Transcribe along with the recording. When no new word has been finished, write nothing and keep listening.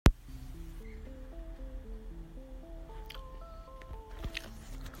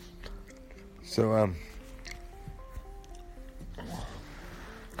So,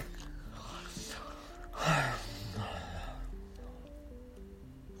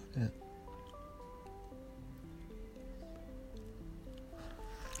 yeah.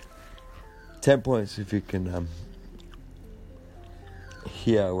 10 points if you can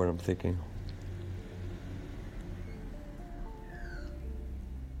hear what I'm thinking.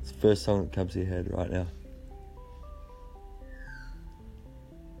 It's the first song that comes to your head right now.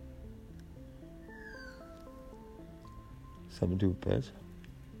 Something to do with birds.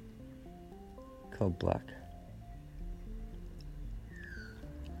 Colour black.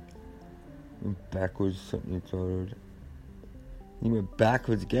 Went backwards, something you thought. You went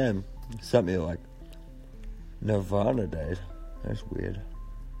backwards again. Something like Nirvana did. That's weird.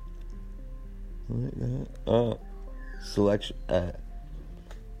 Oh,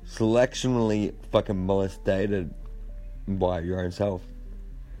 selectionally fucking molested by your own self.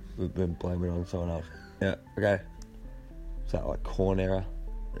 We've been blaming it on someone else. Yeah, okay. Is that like corn error?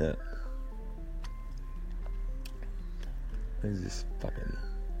 Yeah. What is this fucking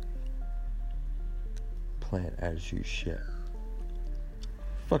plant attitude shit?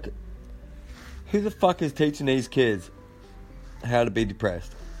 Fuck it. Who the fuck is teaching these kids how to be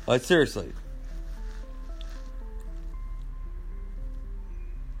depressed? Like, seriously.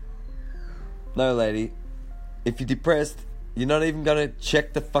 No, lady. If you're depressed, you're not even gonna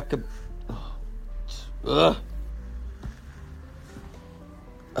check the fucking... Ugh.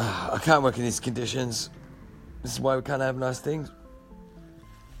 I can't work in these conditions. This is why we can't have nice things.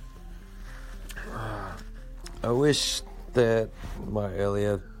 I wish that my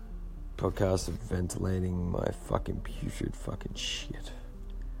earlier podcast of ventilating my fucking putrid fucking shit.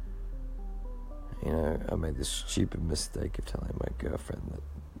 You know, I made this stupid mistake of telling my girlfriend that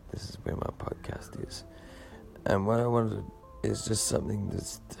this is where my podcast is. And what I wanted is just something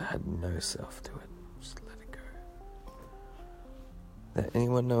that had no self to it. Just let it go. Let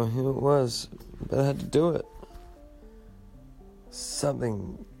anyone know who it was, but I had to do it.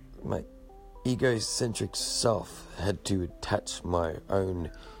 Something my egocentric self had to attach my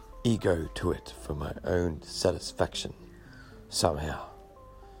own ego to it for my own satisfaction somehow.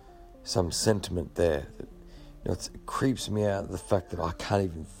 Some sentiment there that, you know, it creeps me out, the fact that I can't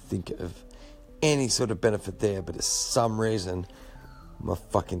even think of any sort of benefit there, but for some reason my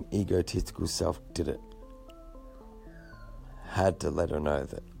fucking egotistical self did it. Had to let her know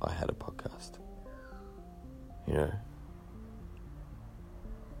that I had a podcast. You know?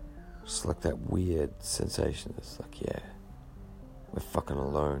 Just like that weird sensation. It's like, yeah, we're fucking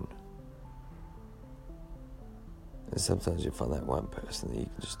alone. And sometimes you find that one person that you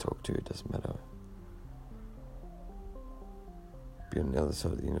can just talk to. It doesn't matter. Be on the other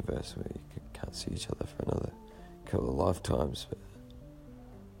side of the universe where you can't see each other for another couple of lifetimes. But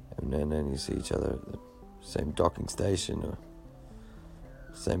every now and then you see each other at the same docking station or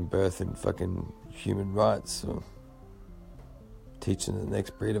same birth in fucking human rights or teaching the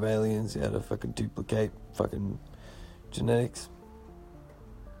next breed of aliens how to fucking duplicate fucking genetics.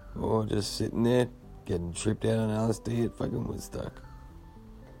 Or just sitting there getting tripped out on LSD at fucking Woodstock.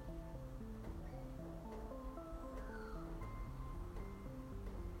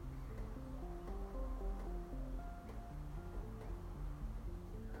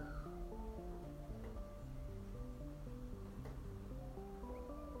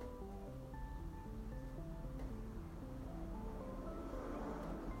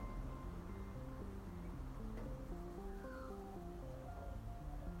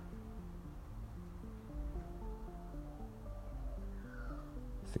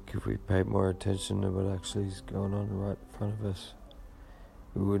 I think if we paid more attention to what actually is going on right in front of us,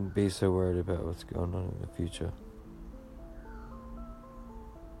 we wouldn't be so worried about what's going on in the future.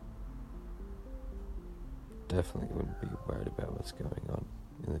 Definitely wouldn't be worried about what's going on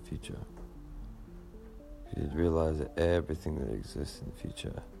in the future. You'd realize that everything that exists in the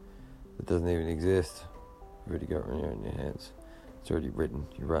future, that doesn't even exist, you've already got it in your hands. It's already written.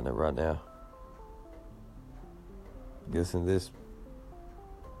 You're writing it right now. You listen to this.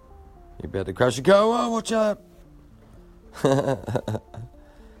 You're about to crash your car. Oh, watch out.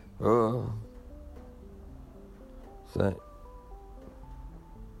 Oh. So,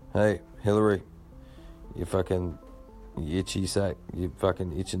 hey, Hillary, you fucking itchy sack. You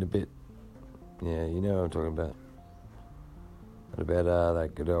fucking itching a bit. Yeah, you know what I'm talking about. What about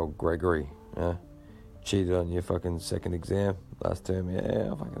that good old Gregory? Huh? Cheated on your fucking second exam last term.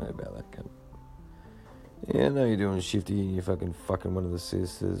 Yeah, I fucking know about that cunt. Yeah, I know you're doing shifty and you're fucking one of the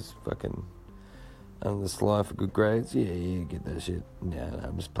sisters, fucking under the slide for good grades. Yeah, get that shit. Nah,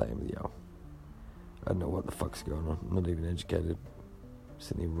 I'm just playing with y'all. I don't know what the fuck's going on. I'm not even educated. I'm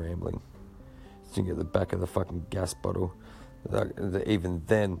sitting here rambling. sitting at the back of the fucking gas bottle. Even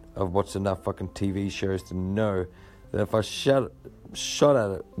then, I've watched enough fucking TV shows to know that if I shot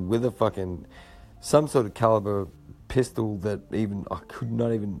at it with a fucking some sort of caliber pistol that even I could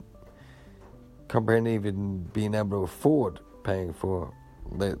not even comprehend even being able to afford paying for,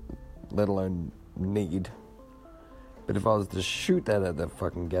 let alone need. But if I was to shoot that at that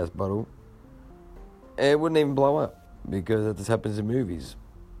fucking gas bottle, it wouldn't even blow up, because this happens in movies.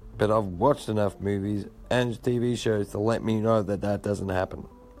 But I've watched enough movies and TV shows to let me know that that doesn't happen.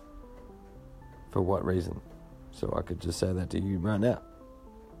 For what reason? So I could just say that to you right now.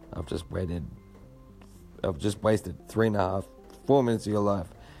 I've just wasted 3.5, 4 minutes of your life.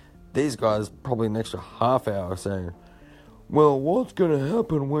 These guys probably an extra half hour saying, well, what's going to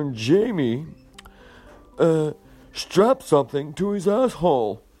happen when Jamie straps something to his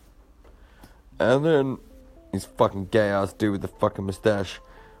asshole? And then his fucking gay ass dude with the fucking mustache,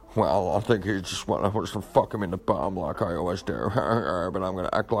 well, I think he just wants to fuck him in the bum like I always do. But I'm going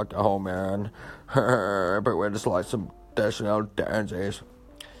to act like a whole man. But we're just like some dashing out dandies.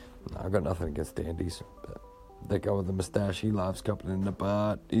 No, I've got nothing against dandies. But that guy with the mustache, he loves coupling in the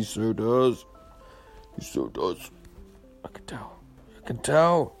butt. He so does. He so does. I can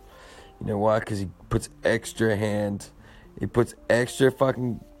tell. You know why? Because he puts extra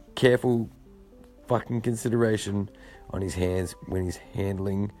fucking careful fucking consideration on his hands when he's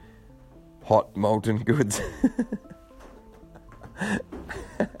handling hot molten goods.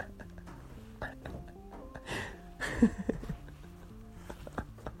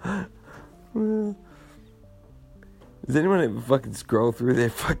 Does anyone ever fucking scroll through their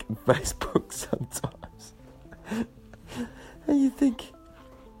fucking Facebook sometimes? And you think,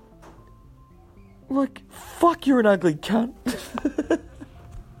 like, fuck, you're an ugly cunt.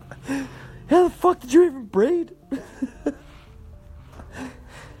 How the fuck did you even breed?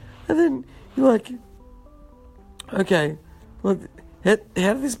 And then you're like, okay, look, how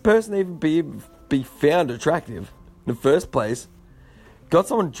did this person even be found attractive in the first place? Got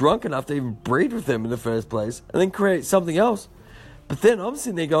someone drunk enough to even breed with them in the first place, and then create something else. But then I'm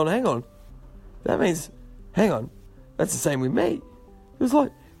sitting there going, hang on, that's the same with me. It was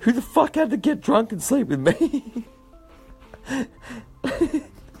like, who the fuck had to get drunk and sleep with me?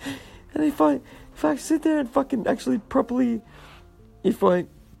 And if I sit there and fucking actually properly, if I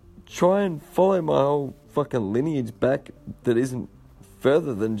try and follow my whole fucking lineage back that isn't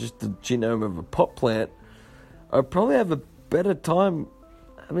further than just the genome of a pot plant, I'd probably have a better time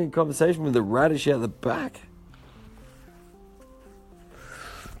having a conversation with the radish out the back.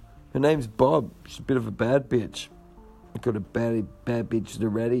 Her name's Bob. She's a bit of a bad bitch. Got a bad bitch, the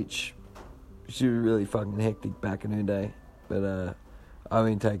radish. She was really fucking hectic back in her day. But I've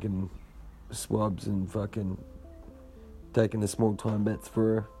been taking swabs and fucking taking the small time bets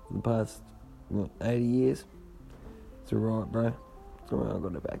for her for the past 80 years. It's alright, bro. It's alright, I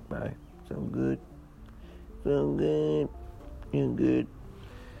got her back, bro. So good. You're good.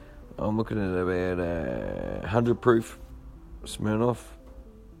 I'm looking at about 100 proof Smirnoff.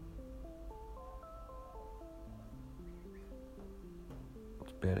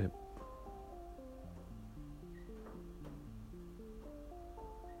 That's about it.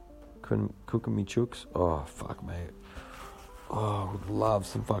 Cooking me chooks. Oh, fuck, mate. Oh, I would love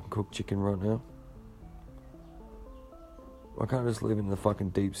some fucking cooked chicken right now. Why can't I just live in the fucking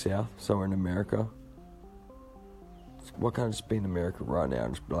deep south, somewhere in America? Why can't I just be in America right now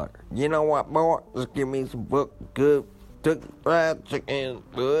and just be like, you know what, boy? Just give me some fucking good fried chicken,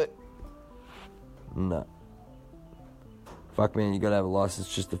 good. No. Fuck, man, you gotta have a license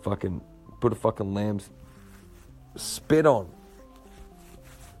just to fucking put a fucking lamb's spit on.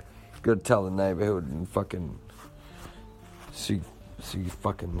 Gotta tell the neighborhood and fucking see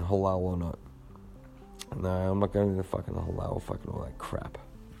fucking halal or not. No, I'm not going to the fucking halal, fucking all that crap.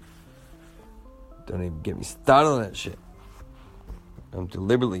 Don't even get me started on that shit. I'm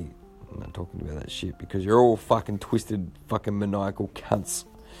not talking about that shit because you're all fucking twisted, fucking maniacal cunts.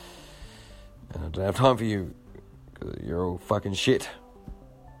 And I don't have time for you because you're all fucking shit.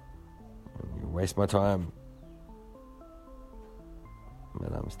 And you waste my time.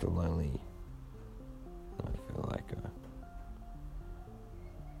 But I'm still lonely. I feel like it's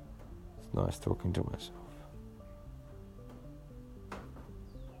nice talking to myself.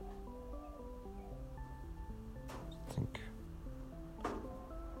 I think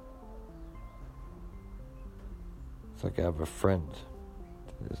it's like I have a friend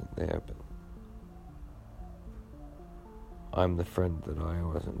that isn't there, but I'm the friend that I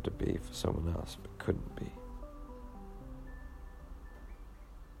wasn't to be for someone else, but couldn't be.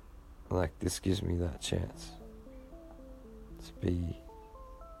 Like, this gives me that chance to be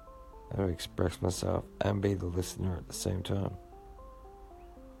how to express myself and be the listener at the same time.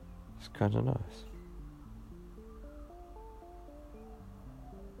 It's kind of nice.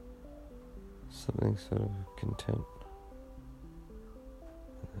 Something sort of content.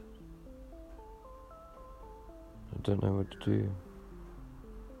 I don't know what to do.